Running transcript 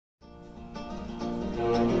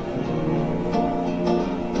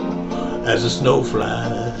as the snow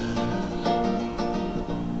flies.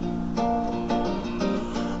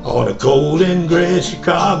 On a cold and gray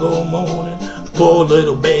Chicago morning, a poor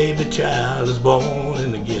little baby child is born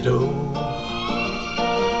in the ghetto.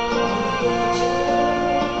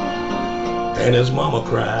 And his mama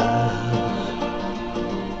cries,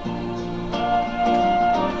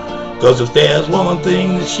 'cause if there's one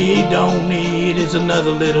thing that she don't need, it's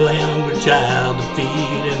another little hungry child to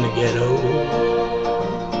feed in the ghetto.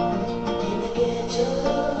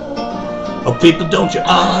 Oh, people, don't you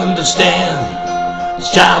understand? This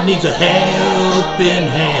child needs a helping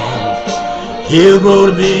hand. He'll grow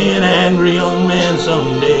to be an angry young man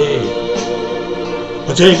someday.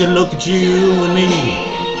 But take a look at you and me.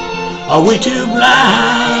 Are we too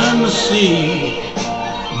blind to see?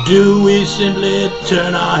 Do we simply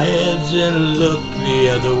turn our heads and look the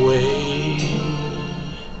other way?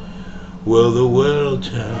 Will the world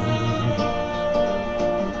turn?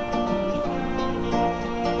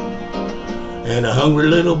 And a hungry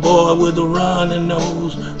little boy with a running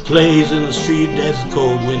nose plays in the street as the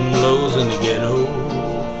cold wind blows in the ghetto.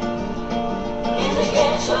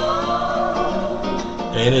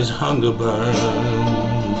 And his hunger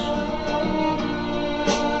burns.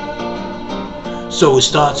 So he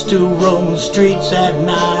starts to roam the streets at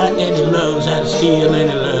night, and he learns how to steal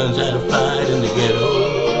and he learns how to fight in the ghetto.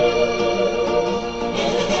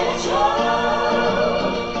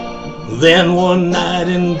 Then one night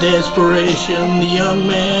in desperation, the young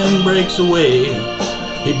man breaks away.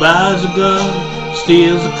 He buys a gun,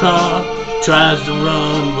 steals a car, tries to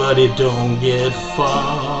run, but he don't get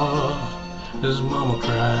far. His mama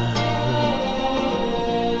cries.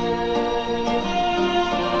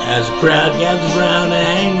 As the crowd gathers around, an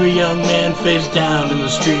angry young man face down in the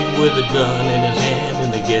street with a gun in his hand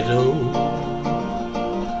in the ghetto.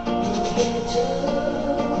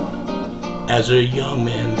 As a young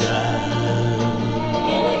man died.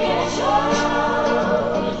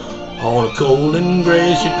 On a cold and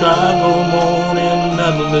gray Chicago morning,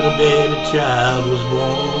 another little baby child was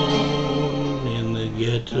born in the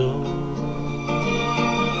ghetto.